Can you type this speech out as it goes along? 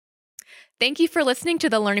Thank you for listening to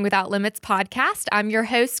the Learning Without Limits podcast. I'm your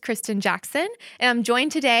host, Kristen Jackson, and I'm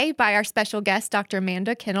joined today by our special guest, Dr.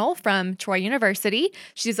 Amanda Kennel from Troy University.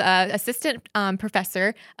 She's an assistant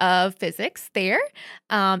professor of physics there.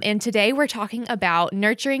 And today we're talking about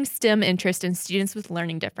nurturing STEM interest in students with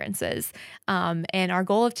learning differences. And our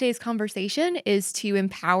goal of today's conversation is to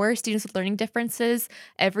empower students with learning differences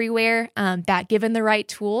everywhere, that given the right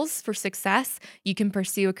tools for success, you can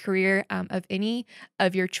pursue a career of any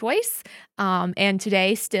of your choice. And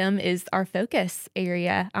today, STEM is our focus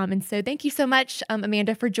area. And so thank you so much,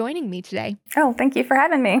 Amanda, for joining me today. Oh, thank you for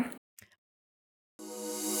having me.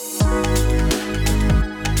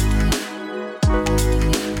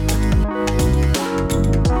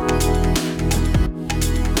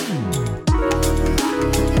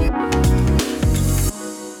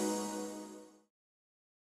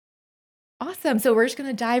 Awesome. So we're just going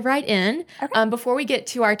to dive right in. Okay. Before we get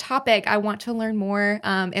to our topic, I want to learn more,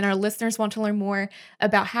 and our listeners want to learn more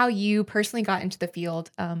about how you personally got into the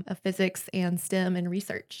field of physics and STEM and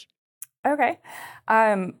research. Okay.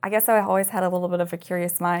 I guess I always had a little bit of a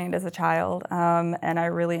curious mind as a child, and I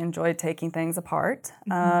really enjoyed taking things apart.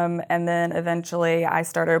 And then eventually I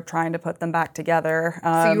started trying to put them back together.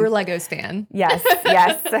 So you were a Legos fan? Yes,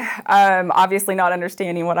 yes. Obviously not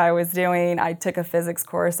understanding what I was doing. I took a physics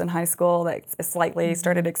course in high school that slightly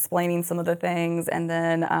started explaining some of the things, and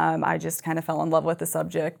then I just kind of fell in love with the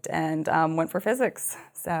subject and went for physics.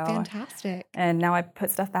 So fantastic. And now I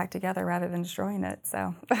put stuff back together rather than destroying it.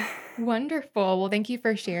 So wonderful. Well, thank you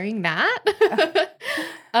for sharing that.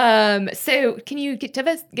 So can you give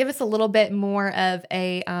us a little bit more of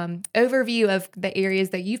a overview of the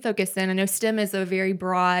areas that you focus in? I know STEM is a very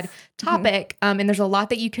broad topic, and there's a lot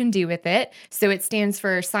that you can do with it. So it stands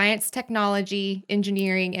for science, technology,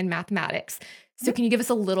 engineering, and mathematics. So can you give us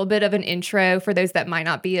a little bit of an intro for those that might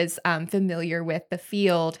not be as familiar with the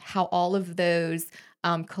field, how all of those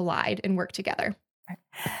collide and work together?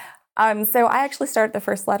 So I actually start the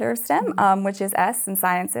first letter of STEM, which is S in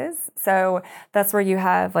sciences. So that's where you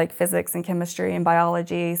have like physics and chemistry and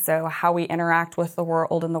biology. So how we interact with the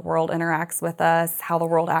world and the world interacts with us, how the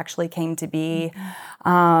world actually came to be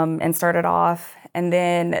and started off. And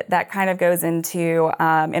then that kind of goes into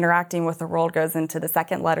interacting with the world goes into the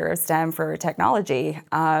second letter of STEM for technology,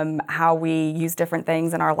 how we use different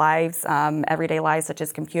things in our lives, everyday lives, such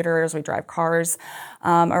as computers, we drive cars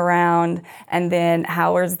around, and then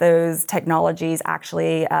how is those technologies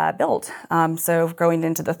actually built? So going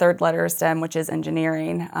into the third letter of STEM, which is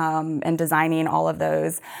engineering, and designing all of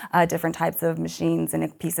those different types of machines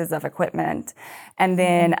and pieces of equipment. And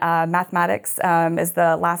then mathematics is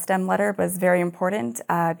the last STEM letter, but it's very important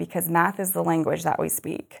because math is the language that we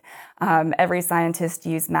speak. Every scientist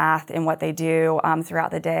uses math in what they do throughout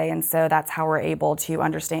the day, and so that's how we're able to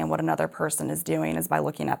understand what another person is doing is by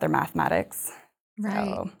looking at their mathematics. Right.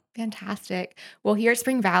 So. Fantastic. Well, here at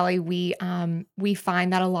Spring Valley, we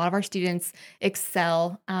find that a lot of our students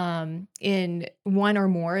excel in one or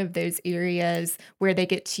more of those areas where they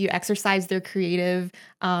get to exercise their creative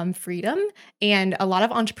freedom. And a lot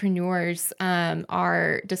of entrepreneurs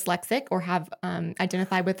are dyslexic or have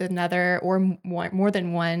identified with another or more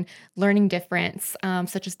than one learning difference,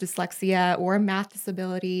 such as dyslexia or math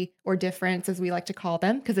disability or difference, as we like to call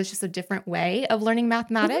them, because it's just a different way of learning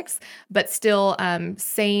mathematics, but still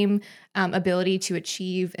same ability to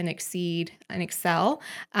achieve and exceed and excel.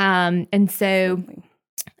 And so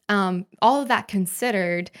all of that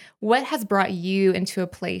considered, what has brought you into a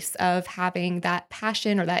place of having that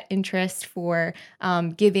passion or that interest for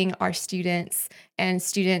giving our students and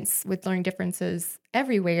students with learning differences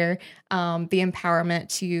everywhere the empowerment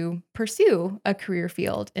to pursue a career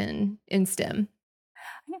field in STEM?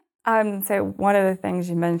 So one of the things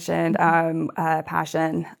you mentioned,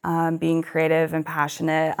 passion, being creative and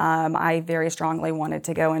passionate. I very strongly wanted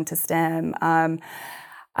to go into STEM.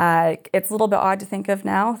 It's a little bit odd to think of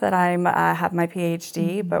now that I'm have my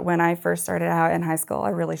PhD, but when I first started out in high school, I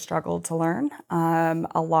really struggled to learn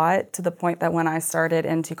a lot, to the point that when I started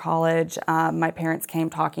into college, my parents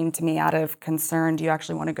came talking to me out of concern, do you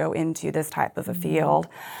actually want to go into this type of a field?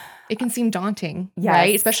 It can seem daunting, yes.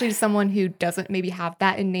 Right? Especially to someone who doesn't maybe have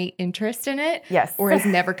that innate interest in it, yes. Or has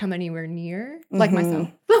never come anywhere near, like myself.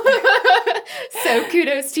 So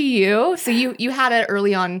kudos to you. So you had an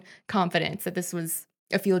early on confidence that this was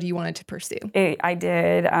a field you wanted to pursue. I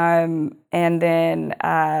did. And then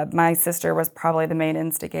my sister was probably the main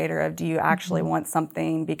instigator of, do you actually want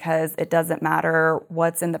something? Because it doesn't matter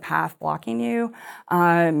what's in the path blocking you.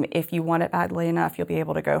 If you want it badly enough, you'll be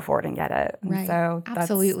able to go for it and get it. And right. so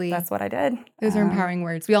absolutely. That's what I did. Those are empowering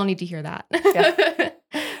words. We all need to hear that. Yeah.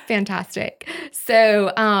 Fantastic.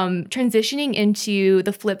 So, transitioning into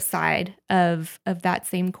the flip side of that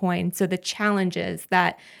same coin. So the challenges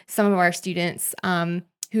that some of our students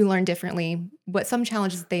who learn differently, what some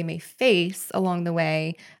challenges they may face along the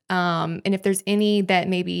way, and if there's any that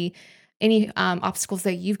maybe any obstacles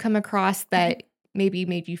that you've come across that maybe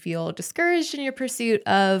made you feel discouraged in your pursuit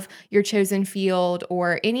of your chosen field,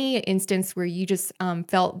 or any instance where you just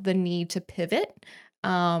felt the need to pivot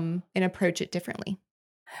and approach it differently.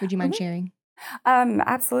 Would you mind Mhm. sharing?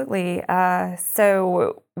 Absolutely.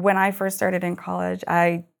 So when I first started in college,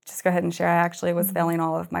 I just go ahead and share, I actually was Mhm. failing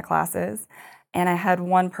all of my classes. And I had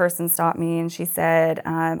one person stop me and she said,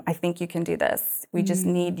 I think you can do this. We just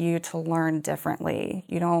Mm, need you to learn differently.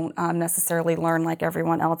 You don't necessarily learn like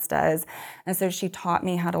everyone else does. And so she taught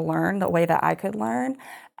me how to learn the way that I could learn.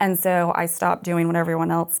 And so I stopped doing what everyone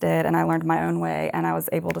else did and I learned my own way and I was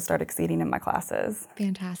able to start exceeding in my classes.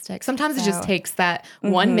 Fantastic. Sometimes it just So, takes that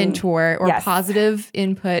one mhm. mentor or Yes. positive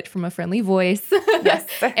input from a friendly voice Yes.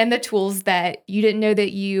 and the tools that you didn't know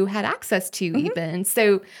that you had access to, Mhm. even.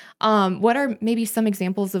 So, what are maybe some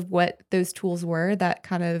examples of what those tools were that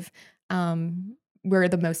kind of were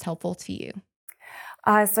the most helpful to you?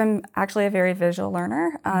 So I'm actually a very visual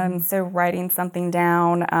learner. Mhm. So writing something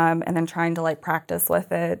down and then trying to like practice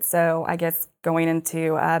with it. So I guess going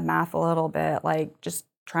into math a little bit, like just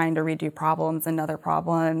trying to redo problems and other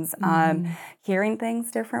problems. Mhm. Hearing things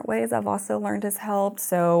different ways I've also learned has helped.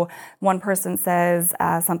 So one person says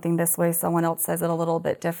something this way, someone else says it a little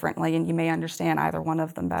bit differently, and you may understand either one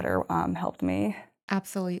of them better helped me.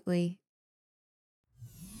 Absolutely.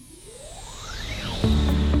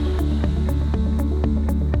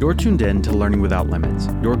 You're tuned in to Learning Without Limits,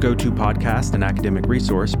 your go-to podcast and academic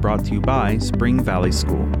resource brought to you by Spring Valley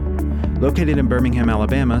School. Located in Birmingham,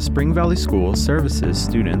 Alabama, Spring Valley School services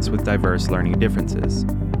students with diverse learning differences.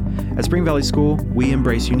 At Spring Valley School, we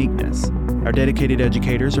embrace uniqueness. Our dedicated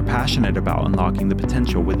educators are passionate about unlocking the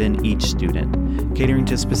potential within each student, catering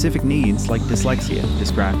to specific needs like dyslexia,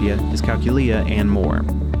 dysgraphia, dyscalculia, and more.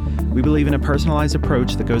 We believe in a personalized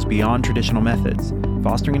approach that goes beyond traditional methods,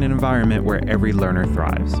 fostering an environment where every learner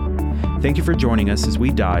thrives. Thank you for joining us as we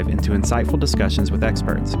dive into insightful discussions with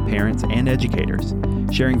experts, parents, and educators,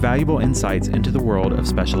 sharing valuable insights into the world of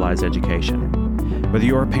specialized education. Whether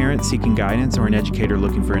you're a parent seeking guidance or an educator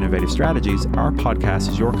looking for innovative strategies, our podcast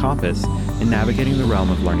is your compass in navigating the realm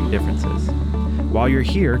of learning differences. While you're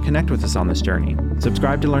here, connect with us on this journey.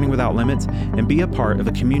 Subscribe to Learning Without Limits and be a part of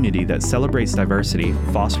a community that celebrates diversity,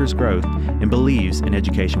 fosters growth, and believes in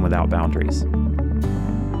education without boundaries.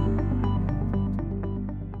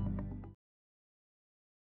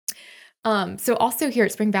 So also here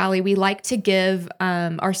at Spring Valley, we like to give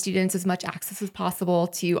our students as much access as possible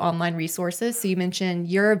to online resources. So you mentioned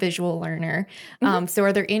you're a visual learner. Mhm. So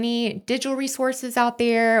are there any digital resources out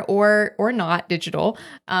there, or not digital,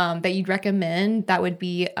 that you'd recommend that would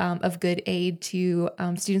be of good aid to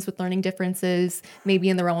students with learning differences, maybe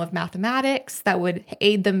in the realm of mathematics, that would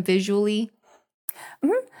aid them visually?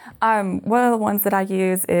 Mhm. One of the ones that I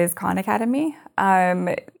use is Khan Academy.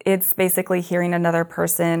 It's basically hearing another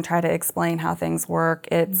person try to explain how things work.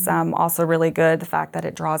 It's Mhm. also really good, the fact that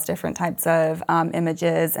it draws different types of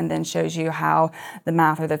images and then shows you how the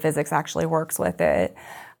math or the physics actually works with it.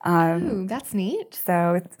 Um, Oh, that's neat.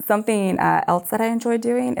 so something else that I enjoy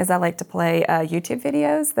doing is I like to play YouTube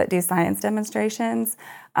videos that do science demonstrations.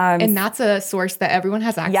 Um, And that's a source that everyone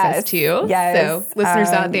has access yes, to. So, yes, listeners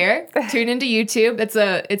out there, tune into YouTube.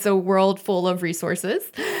 It's a world full of resources.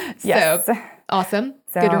 So, yes. awesome.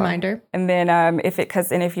 Good So, reminder. and then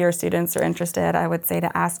if your students are interested, I would say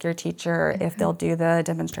to ask your teacher if Okay. they'll do the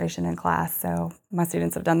demonstration in class. So my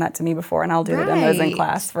students have done that to me before, and I'll do the demos in Right.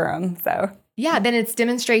 class for them. So, Yeah, then it's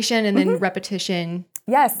demonstration and then mhm. repetition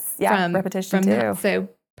Yes, yeah, from repetition from that. too. So,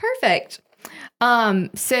 perfect.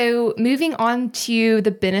 So moving on to the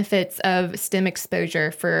benefits of STEM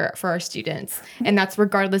exposure for our students, and that's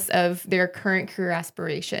regardless of their current career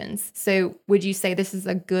aspirations. So would you say this is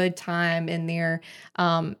a good time in their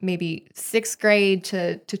maybe sixth grade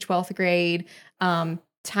to 12th grade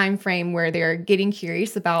time frame where they're getting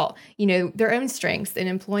curious about, their own strengths and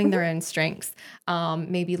employing Mhm. their own strengths,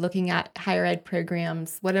 maybe looking at higher ed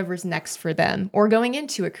programs, whatever's next for them, or going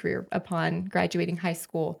into a career upon graduating high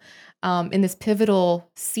school, in this pivotal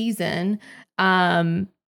season,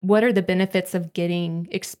 what are the benefits of getting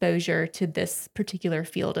exposure to this particular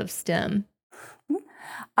field of STEM?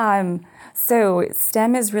 So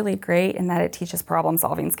STEM is really great in that it teaches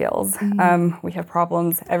problem-solving skills. We have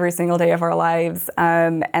problems every single day of our lives,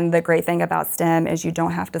 and the great thing about STEM is you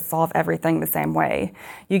don't have to solve everything the same way.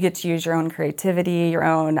 You get to use your own creativity, your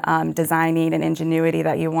own designing and ingenuity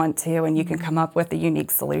that you want to, and you can come up with a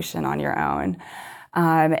unique solution on your own.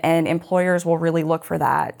 And employers will really look for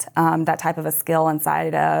that type of a skill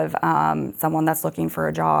inside of someone that's looking for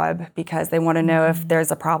a job, because they want to know if there's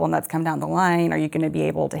a problem that's come down the line, are you going to be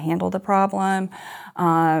able to handle the problem?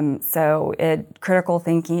 So critical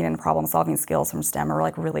thinking and problem solving skills from STEM are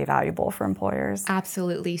like really valuable for employers.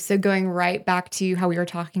 Absolutely. So going right back to how we were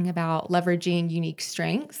talking about leveraging unique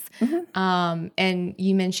strengths, and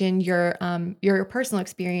you mentioned your personal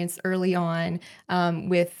experience early on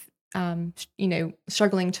with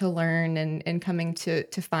struggling to learn and coming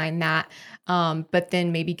to find that, but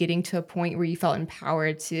then maybe getting to a point where you felt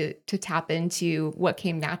empowered to tap into what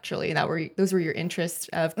came naturally. Those were your interests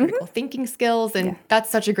of critical thinking skills, and that's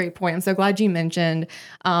such a great point. I'm so glad you mentioned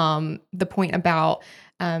the point about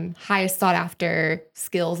highest sought after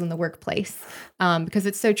skills in the workplace, because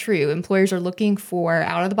it's so true. Employers are looking for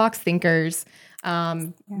out of the box thinkers.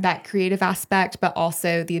 That creative aspect, but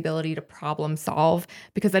also the ability to problem solve,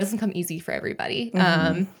 because that doesn't come easy for everybody.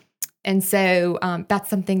 And so that's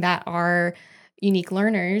something that our unique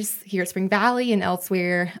learners here at Spring Valley and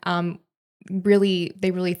elsewhere really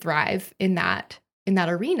thrive in that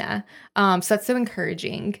arena. So that's so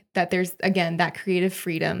encouraging that there's, again, that creative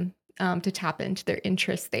freedom to tap into their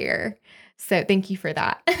interests there. So thank you for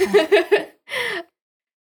that.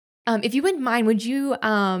 If you wouldn't mind, would you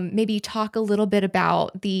maybe talk a little bit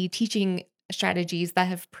about the teaching strategies that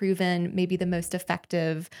have proven maybe the most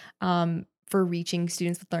effective for reaching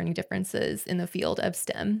students with learning differences in the field of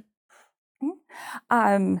STEM?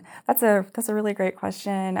 That's a really great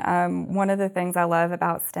question. One of the things I love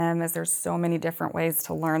about STEM is there's so many different ways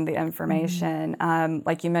to learn the information.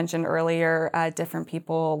 Like you mentioned earlier, different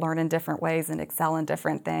people learn in different ways and excel in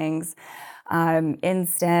different things. In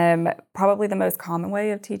STEM, probably the most common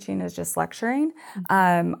way of teaching is just lecturing.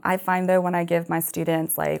 I find, though, when I give my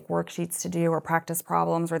students like worksheets to do or practice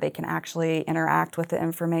problems where they can actually interact with the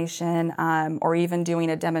information, or even doing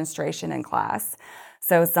a demonstration in class.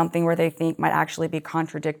 So something where they think might actually be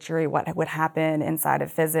contradictory what would happen inside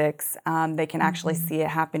of physics, they can actually see it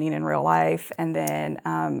happening in real life, and then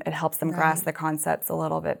it helps them grasp the concepts a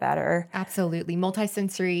little bit better. Absolutely.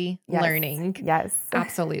 Multisensory learning. Yes.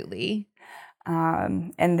 Absolutely.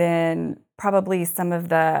 And then probably some of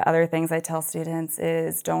the other things I tell students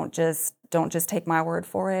is don't just take my word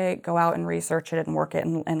for it. Go out and research it and work it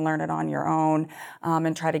and learn it on your own,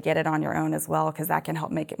 and try to get it on your own as well, because that can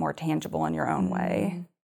help make it more tangible in your own way.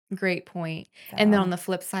 Great point. So. And then on the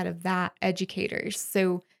flip side of that, educators.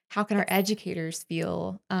 So how can our educators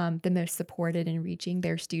feel the most supported in reaching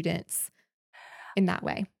their students in that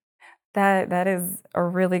way? That is a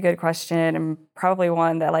really good question, and probably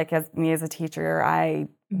one that, like, as a teacher, I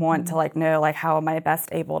want to know how am I best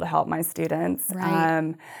able to help my students.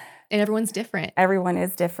 Right. And everyone's different. Everyone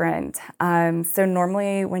is different. So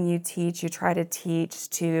normally when you teach, you try to teach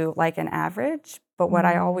to an average. But what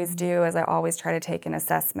I always do is I always try to take an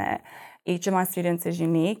assessment. Each of my students is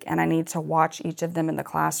unique, and I need to watch each of them in the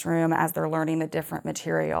classroom as they're learning the different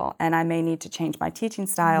material. And I may need to change my teaching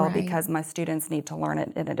style because my students need to learn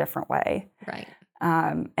it in a different way. Right.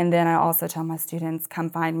 And then I also tell my students,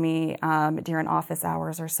 come find me during office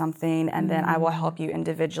hours or something, and then I will help you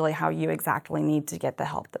individually how you exactly need to get the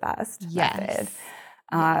help the best method.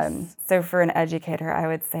 So for an educator, I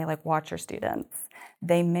would say, watch your students.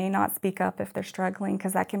 They may not speak up if they're struggling,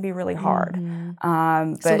 because that can be really hard.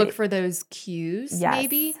 So look for those cues,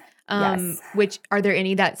 maybe. Which, are there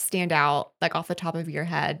any that stand out, off the top of your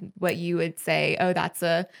head, what you would say, oh, that's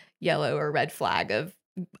a yellow or red flag of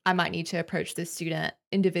I might need to approach this student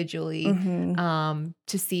individually to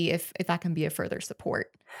see if that can be a further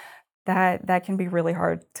support? That can be really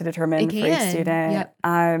hard to determine for each student.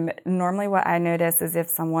 Normally what I notice is if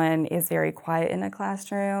someone is very quiet in a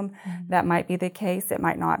classroom, that might be the case, it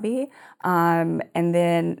might not be. And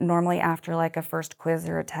then normally after a first quiz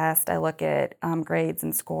or a test, I look at grades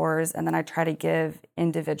and scores, and then I try to give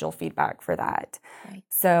individual feedback for that. Right.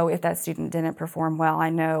 So if that student didn't perform well, I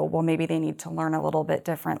know, well, maybe they need to learn a little bit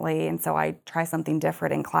differently. And so I try something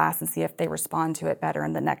different in class and see if they respond to it better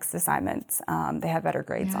in the next assignments. They have better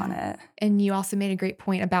grades on it. And you also made a great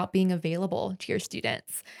point about being available to your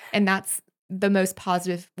students. And that's the most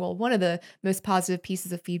positive, one of the most positive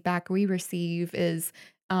pieces of feedback we receive is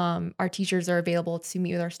our teachers are available to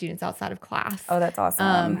meet with our students outside of class. Oh, that's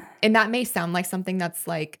awesome. And that may sound like something that's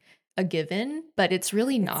a a given, but it's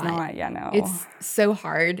really It's not. not, yeah, no. It's so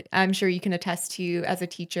hard. I'm sure you can attest to as a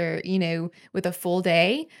teacher, with a full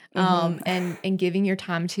day, and giving your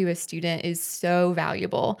time to a student is so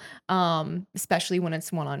valuable, especially when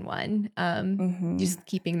it's one-on-one. Just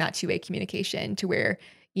keeping that two-way communication to where,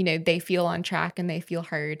 they feel on track and they feel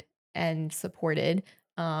heard and supported.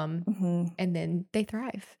 And then they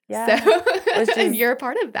thrive. Yeah. So and you're a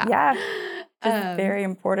part of that. Yeah. It's very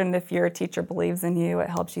important. If your teacher believes in you, it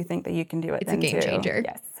helps you think that you can do it. It's a game changer.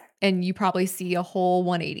 Yes. And you probably see a whole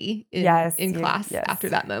 180 in class after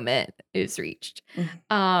that moment is reached.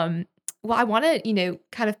 Well, I want to,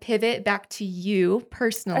 kind of pivot back to you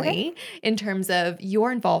personally in terms of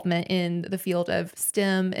your involvement in the field of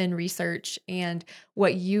STEM and research and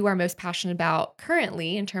what you are most passionate about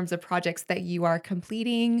currently in terms of projects that you are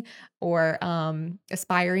completing or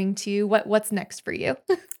aspiring to. What's next for you?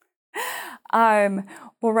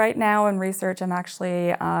 Well, right now in research, I'm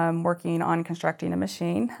actually working on constructing a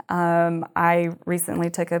machine. I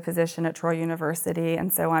recently took a position at Troy University,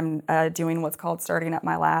 and so I'm doing what's called starting up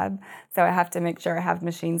my lab. So I have to make sure I have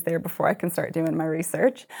machines there before I can start doing my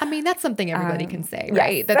research. I mean, that's something everybody can say,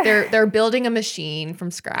 right? Yes. That they're building a machine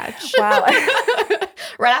from scratch. Wow.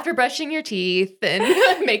 Right after brushing your teeth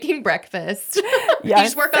and making breakfast. Yes. You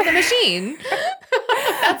just work on the machine.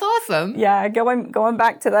 That's awesome. Yeah, going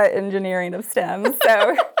back to that engineering of STEM.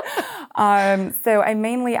 So I'm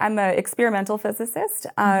an experimental physicist.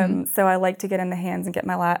 So I like to get in the hands and get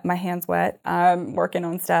my hands wet, working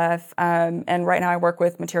on stuff. And right now I work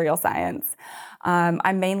with material science.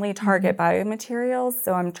 I mainly target biomaterials,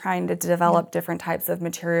 so I'm trying to develop different types of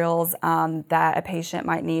materials that a patient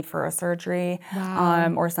might need for a surgery,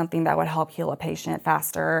 or something that would help heal a patient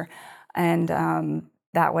faster. And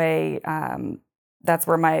that way, that's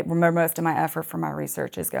where most of my effort for my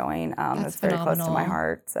research is going. It's very close to my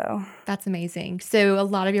heart. So that's amazing. So a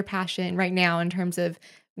lot of your passion right now in terms of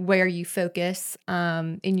where you focus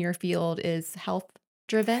in your field is health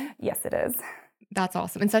driven? Yes, it is. That's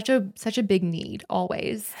awesome. And such a big need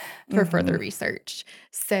always for further research.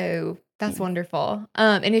 So that's wonderful.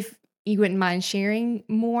 And if you wouldn't mind sharing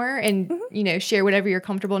more and, share whatever you're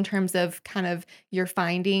comfortable in terms of kind of your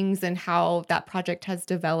findings and how that project has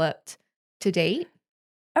developed to date.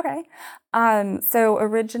 Okay. So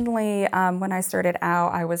originally, when I started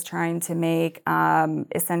out, I was trying to make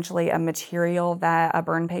essentially a material that a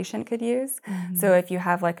burn patient could use. So if you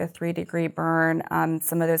have like a 3-degree burn,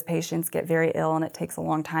 some of those patients get very ill and it takes a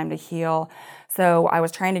long time to heal. So I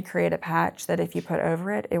was trying to create a patch that if you put over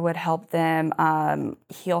it, it would help them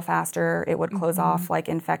heal faster. It would close off like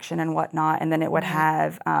infection and whatnot. And then it would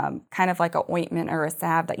have kind of like an ointment or a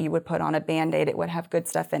salve that you would put on a Band-Aid. It would have good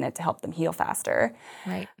stuff in it to help them heal faster.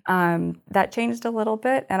 Right. That changed a little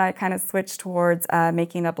bit, and I kind of switched towards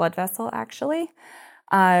making a blood vessel, actually.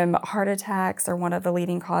 Heart attacks are one of the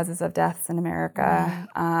leading causes of deaths in America,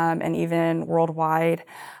 and even worldwide.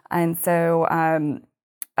 And so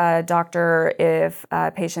a doctor, if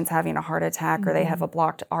a patient's having a heart attack or they have a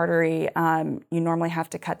blocked artery, you normally have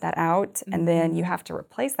to cut that out, and then you have to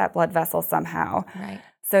replace that blood vessel somehow. Right.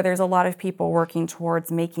 So there's a lot of people working towards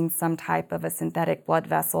making some type of a synthetic blood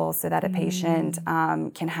vessel so that a patient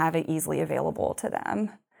can have it easily available to them.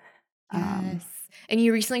 Yes. And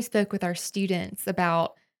you recently spoke with our students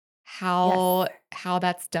about how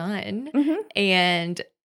that's done. And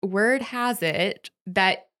word has it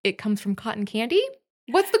that it comes from cotton candy.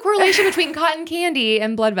 What's the correlation between cotton candy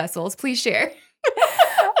and blood vessels? Please share.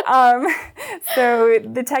 So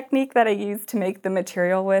the technique that I use to make the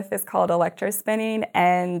material with is called electrospinning,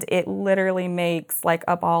 and it literally makes like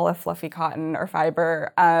a ball of fluffy cotton or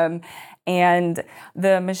fiber. And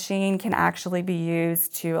the machine can actually be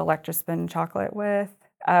used to electrospin chocolate with.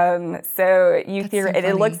 So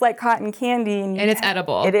it looks like cotton candy, and it's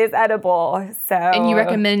edible. It is edible. So and you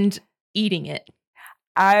recommend eating it.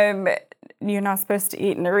 You're not supposed to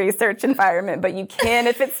eat in a research environment, but you can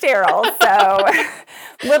if it's sterile. So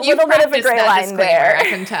little bit of a gray line there. I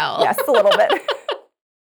can tell. Yes, a little bit.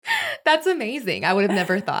 That's amazing. I would have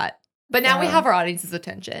never thought. But now we have our audience's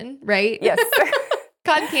attention, right? Yes.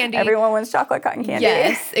 Cotton candy. Everyone wants chocolate cotton candy.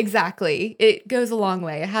 Yes, exactly. It goes a long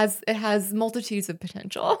way. It has multitudes of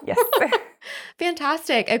potential. Yes.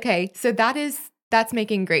 Fantastic. Okay, so that's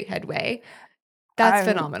making great headway. That's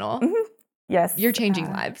phenomenal. Yes. You're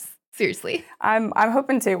changing lives. Seriously. I'm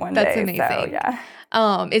hoping to one day. That's amazing. So,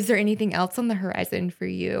 yeah. Is there anything else on the horizon for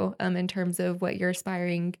you in terms of what you're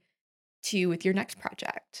aspiring to with your next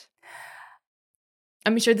project?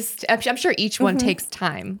 I'm sure each one takes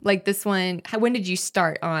time. Like this one, when did you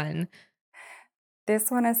start on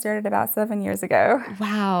This one I started about 7 years ago.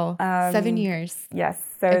 Wow. 7 years. Yes.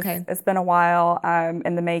 So Okay. it's been a while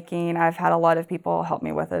in the making. I've had a lot of people help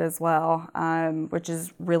me with it as well, which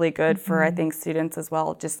is really good for, I think, students as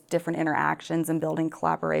well, just different interactions and building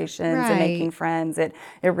collaborations and making Right. friends. It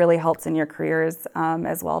really helps in your careers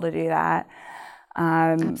as well to do that.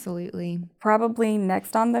 Absolutely. Probably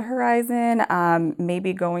next on the horizon,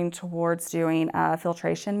 maybe going towards doing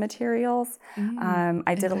filtration materials.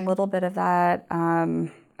 I did a Okay. little bit of that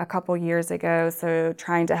a couple years ago, so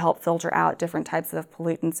trying to help filter out different types of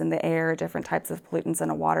pollutants in the air, different types of pollutants in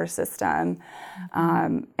a water system.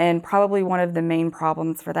 And probably one of the main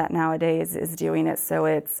problems for that nowadays is doing it so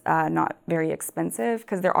it's not very expensive,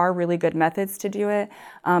 because there are really good methods to do it,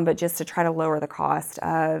 but just to try to lower the cost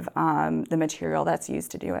of the material that's used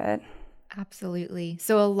to do it. Absolutely.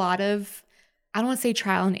 So a lot of, I don't want to say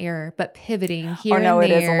trial and error, but pivoting Oh here no,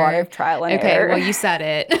 and it is a lot there. of trial and Okay, error. well, you said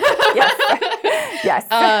it. Yes. Yes.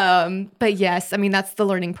 But yes, I mean, that's the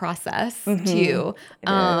learning process too. It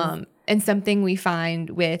is. And something we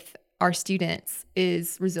find with our students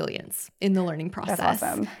is resilience in the learning process. That's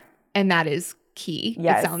awesome. And that is key,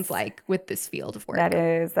 Yes. it sounds like, with this field of work.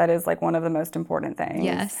 That is like one of the most important things.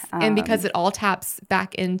 Yes. And because it all taps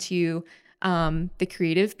back into the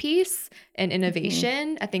creative piece and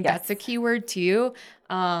innovation, I think that's a key word too.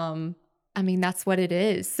 I mean, that's what it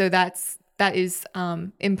is. So that is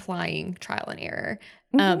implying trial and error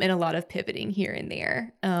and a lot of pivoting here and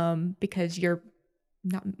there because you're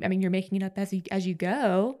making it up as you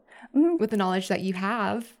go with the knowledge that you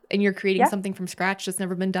have, and you're creating something from scratch that's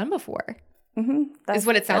never been done before. Is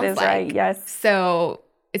what it sounds that is like. Right. Yes. So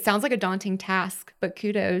it sounds like a daunting task, but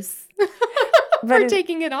kudos for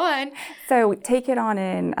taking it on. So take it on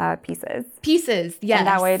in pieces. Pieces, yes. And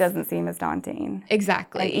that way it doesn't seem as daunting.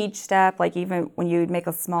 Exactly. And each step, like even when you make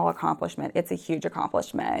a small accomplishment, it's a huge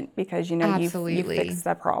accomplishment because you fixed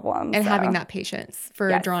the problem. And so. having that patience for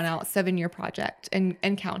a drawn out 7-year project and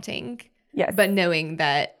counting. Yes. But knowing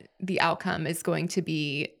that the outcome is going to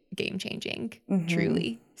be game changing,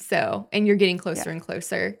 truly. So, and you're getting closer and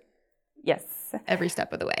closer. Yes. Every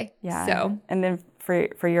step of the way. Yeah. So, and then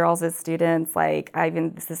for your all's as students, like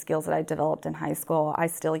the skills that I developed in high school, I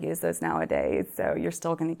still use those nowadays. So you're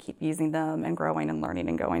still going to keep using them and growing and learning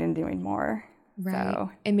and going and doing more. right.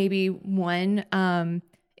 So And maybe one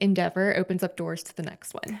endeavor opens up doors to the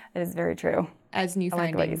next one it is very true. as new I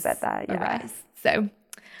like findings the way you said that. Yeah. arise.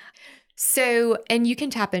 So, and you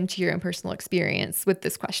can tap into your own personal experience with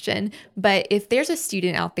this question, but if there's a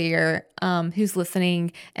student out there who's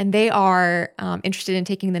listening and they are interested in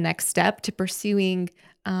taking the next step to pursuing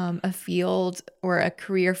a field or a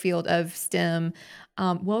career field of STEM,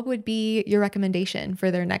 what would be your recommendation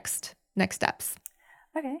for their next steps?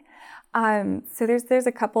 Okay. So there's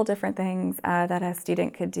a couple different things that a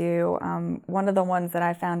student could do. One of the ones that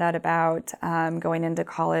I found out about going into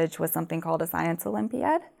college was something called a science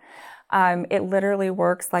Olympiad. It literally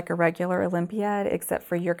works like a regular Olympiad, except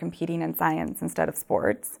for you're competing in science instead of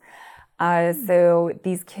sports. So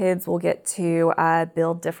these kids will get to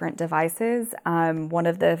build different devices. One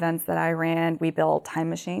of the events that I ran, we built time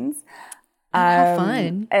machines. How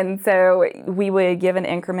fun. And so we would give an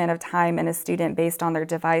increment of time, and a student, based on their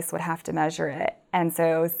device, would have to measure it. And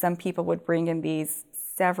so some people would bring in these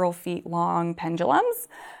several feet long pendulums.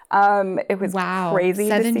 It was crazy.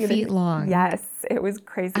 7 to see feet long. Yes, it was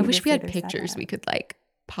crazy. I wish we had pictures we could like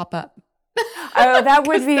pop up. Oh, that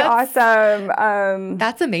would be awesome.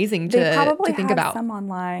 That's amazing They probably to think have about. some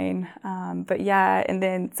online, but yeah. And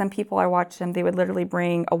then some people, I watched them, they would literally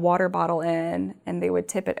bring a water bottle in and they would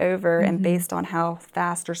tip it over, and based on how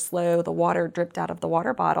fast or slow the water dripped out of the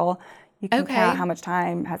water bottle, you can count how much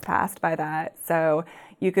time has passed by that. So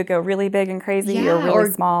you could go really big and crazy or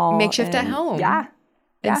really small. Makeshift at home. Yeah.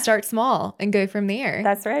 And start small and go from there.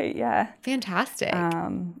 That's right. Yeah. Fantastic.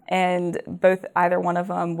 And either one of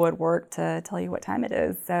them would work to tell you what time it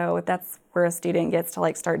is. So that's where a student gets to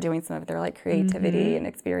like start doing some of their like creativity and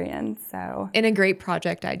experience. So, and a great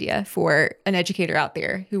project idea for an educator out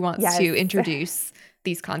there who wants to introduce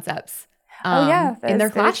these concepts in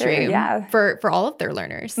their classroom for all of their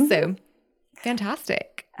learners. So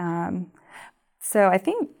fantastic. So I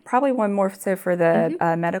think probably one more so for the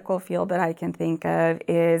medical field that I can think of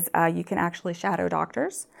is you can actually shadow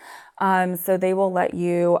doctors. So they will let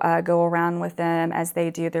you go around with them as they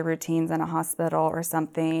do their routines in a hospital or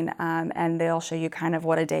something, and they'll show you kind of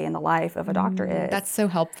what a day in the life of a doctor is. That's so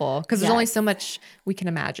helpful because there's only so much we can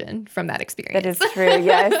imagine from that experience. That is true,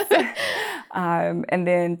 yes. And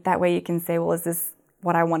then that way you can say, well, is this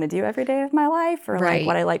what I want to do every day of my life, or Right. like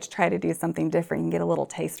what I like to try to do something different and get a little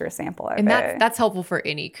taste or sample of And it. that's helpful for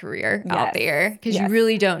any career out Yes. there, because you Yes.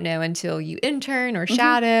 really don't know until you intern or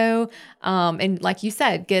shadow. And like you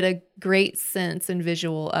said, get a great sense and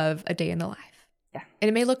visual of a day in the life. Yeah. And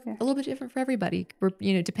it may look a little bit different for everybody,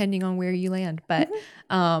 depending on where you land. But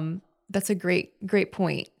that's a great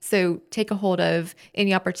point. So take a hold of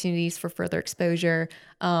any opportunities for further exposure,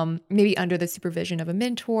 maybe under the supervision of a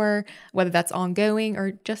mentor, whether that's ongoing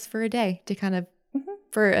or just for a day to kind of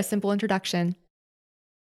for a simple introduction.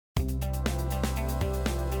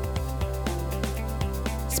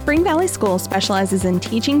 Spring Valley School specializes in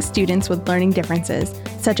teaching students with learning differences,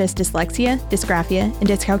 such as dyslexia, dysgraphia, and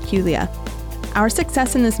dyscalculia. Our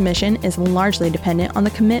success in this mission is largely dependent on the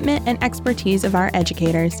commitment and expertise of our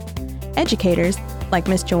educators. Educators like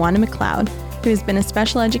Miss Joanna McLeod, who has been a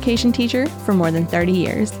special education teacher for more than 30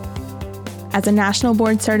 years. As a National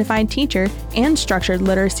Board certified teacher and structured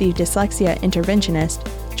literacy dyslexia interventionist,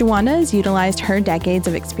 Joanna has utilized her decades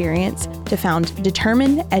of experience to found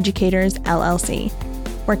Determined Educators LLC,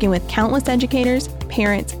 working with countless educators,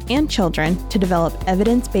 parents, and children to develop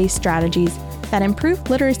evidence-based strategies that improve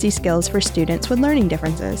literacy skills for students with learning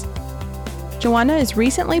differences. Joanna has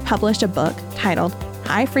recently published a book titled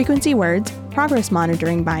High Frequency Words Progress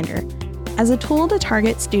Monitoring Binder as a tool to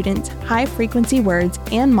target students' high-frequency words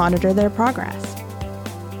and monitor their progress.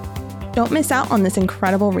 Don't miss out on this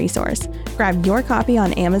incredible resource. Grab your copy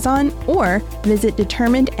on Amazon or visit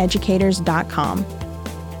determinededucators.com.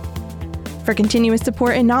 For continuous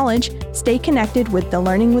support and knowledge, stay connected with the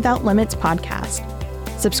Learning Without Limits podcast.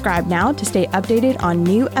 Subscribe now to stay updated on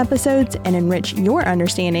new episodes and enrich your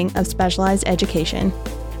understanding of specialized education.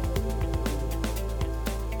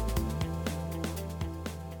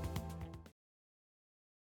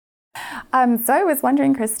 So I was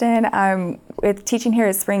wondering, Kristen, with teaching here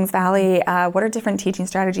at Springs Valley, what are different teaching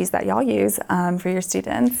strategies that y'all use for your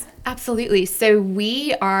students? Absolutely. So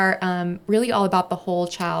we are really all about the whole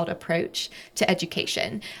child approach to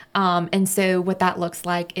education. And so what that looks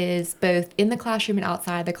like is both in the classroom and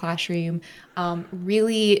outside the classroom,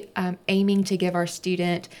 really aiming to give our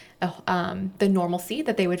student the normalcy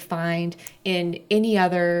that they would find in any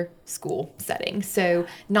other school setting. So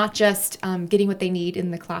not just getting what they need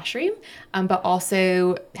in the classroom, but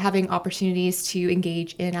also having opportunities to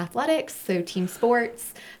engage in athletics, so team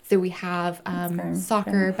sports. So we have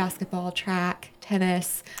soccer, basketball, track,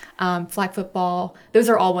 tennis, flag football. Those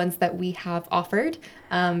are all ones that we have offered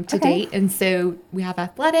to date. And so we have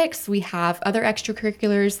athletics, we have other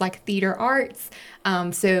extracurriculars like theater arts.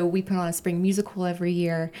 So we put on a spring musical every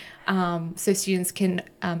year so students can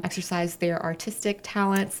exercise their artistic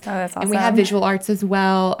talents. Oh, that's awesome. And we have visual arts as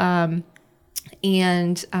well.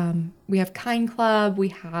 And we have Kind Club, we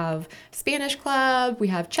have Spanish Club, we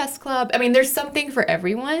have Chess Club. I mean, there's something for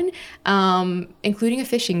everyone, including a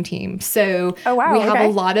fishing team. So we have a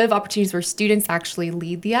lot of opportunities where students actually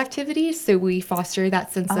lead the activities. So we foster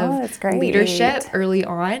that sense of leadership early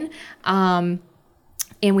on.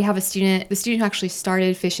 And we have the student who actually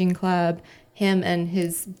started Fishing Club. Him and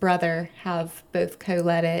his brother have both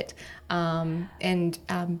co-led it. And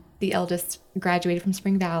the eldest graduated from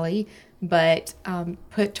Spring Valley, but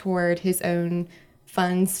put toward his own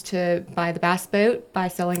funds to buy the bass boat by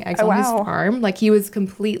selling eggs on his farm. Like, he was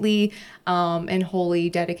completely and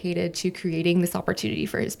wholly dedicated to creating this opportunity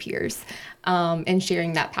for his peers and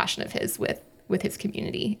sharing that passion of his with his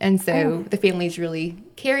community. And so the families really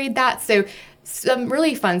carried that. So some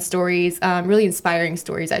really fun stories, really inspiring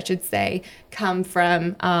stories, I should say, come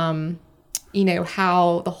from,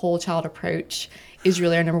 how the whole child approach is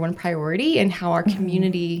really our number one priority, and how our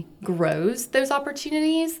community grows those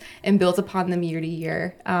opportunities and builds upon them year to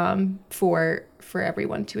year for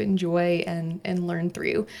everyone to enjoy and learn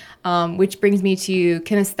through. Which brings me to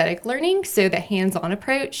kinesthetic learning, so the hands-on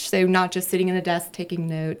approach. So not just sitting at a desk taking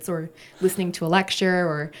notes or listening to a lecture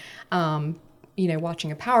or,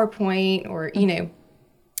 watching a PowerPoint or,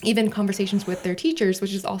 even conversations with their teachers,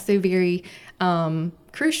 which is also very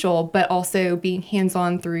crucial, but also being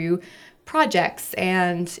hands-on through projects.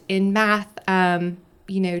 And in math,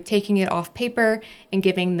 taking it off paper and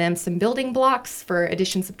giving them some building blocks for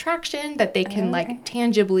addition, subtraction that they can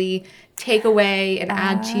tangibly take away and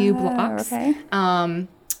add to blocks.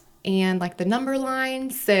 And like the number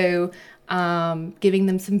lines. So giving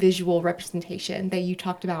them some visual representation that you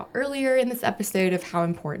talked about earlier in this episode of how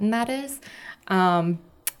important that is.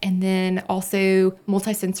 And then also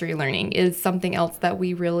multisensory learning is something else that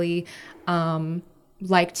we really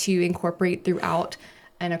like to incorporate throughout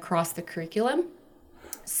and across the curriculum.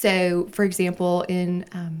 So, for example, in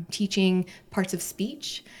teaching parts of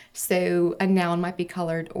speech, so a noun might be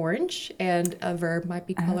colored orange and a verb might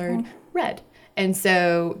be colored red. And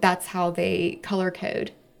so that's how they color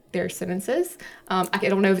code their sentences. I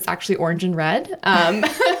don't know if it's actually orange and red, but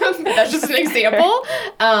that's just an example.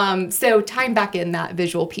 So tying back in that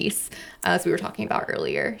visual piece, as we were talking about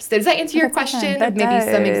earlier. So does that answer your question? That Maybe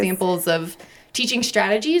does. some examples of teaching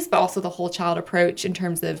strategies, but also the whole child approach in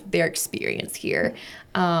terms of their experience here.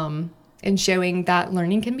 And showing that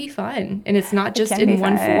learning can be fun. And it's not just in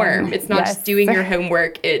one form. It's not just doing your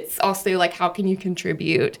homework. It's also like, how can you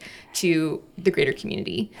contribute to the greater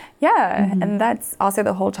community? Yeah, and that's also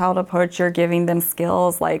the whole child approach. You're giving them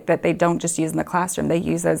skills like that they don't just use in the classroom. They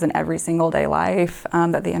use those in every single day life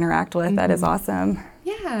that they interact with. That is awesome.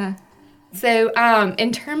 Yeah. So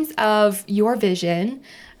in terms of your vision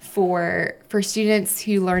for students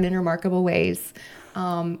who learn in remarkable ways,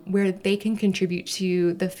 where they can contribute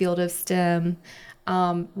to the field of STEM,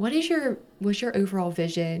 what's your overall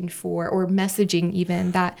vision for, or messaging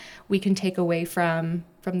even, that we can take away from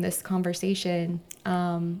this conversation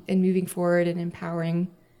in moving forward and empowering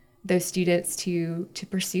those students to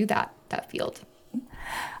pursue that field?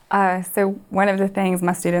 So one of the things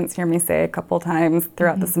my students hear me say a couple times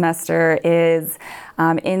throughout the semester is,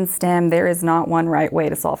 in STEM, there is not one right way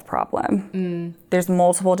to solve a problem. There's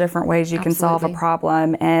multiple different ways you can solve a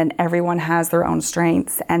problem, and everyone has their own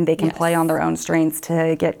strengths, and they can play on their own strengths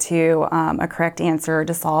to get to a correct answer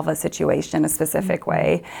to solve a situation a specific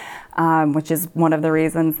way, which is one of the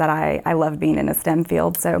reasons that I love being in a STEM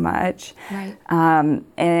field so much. Right.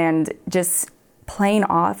 And just playing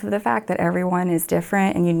off of the fact that everyone is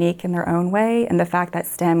different and unique in their own way, and the fact that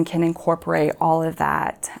STEM can incorporate all of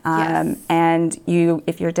that. And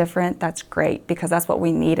if you're different, that's great, because that's what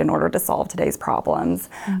we need in order to solve today's problems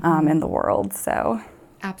in the world. So.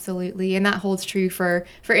 Absolutely. And that holds true for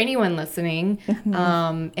anyone listening,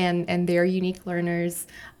 and their unique learners,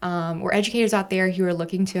 or educators out there who are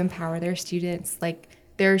looking to empower their students. Like,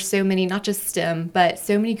 there are so many, not just STEM, but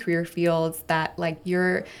so many career fields that, like,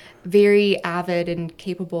 your very avid and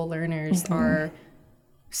capable learners are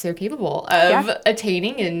so capable of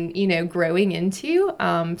attaining and, growing into.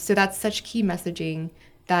 So that's such key messaging,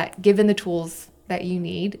 that given the tools that you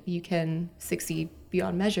need, you can succeed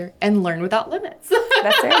beyond measure and learn without limits.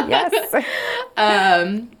 That's it, yes.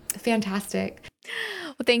 Fantastic.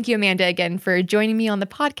 Well, thank you, Amanda, again for joining me on the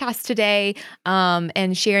podcast today,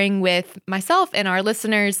 and sharing with myself and our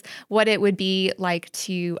listeners what it would be like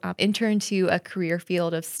to enter into a career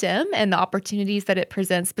field of STEM and the opportunities that it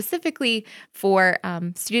presents specifically for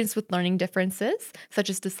students with learning differences, such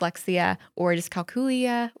as dyslexia or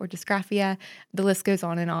dyscalculia or dysgraphia. The list goes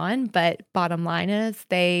on, but bottom line is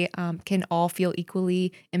they can all feel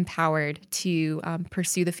equally empowered to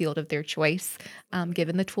pursue the field of their choice,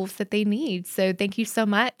 given the tools that they need. So thank you so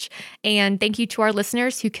much. And thank you to our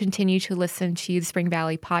listeners who continue to listen to the Spring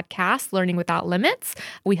Valley podcast, Learning Without Limits.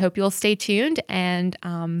 We hope you'll stay tuned and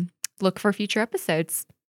look for future episodes.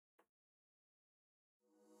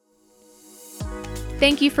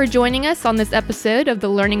 Thank you for joining us on this episode of the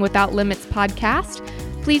Learning Without Limits podcast.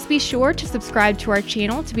 Please be sure to subscribe to our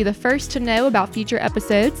channel to be the first to know about future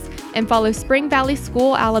episodes, and follow Spring Valley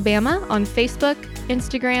School Alabama on Facebook,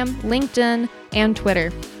 Instagram, LinkedIn, and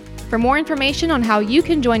Twitter. For more information on how you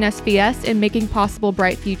can join SVS in making possible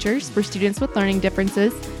bright futures for students with learning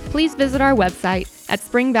differences, please visit our website at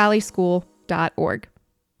springvalleyschool.org.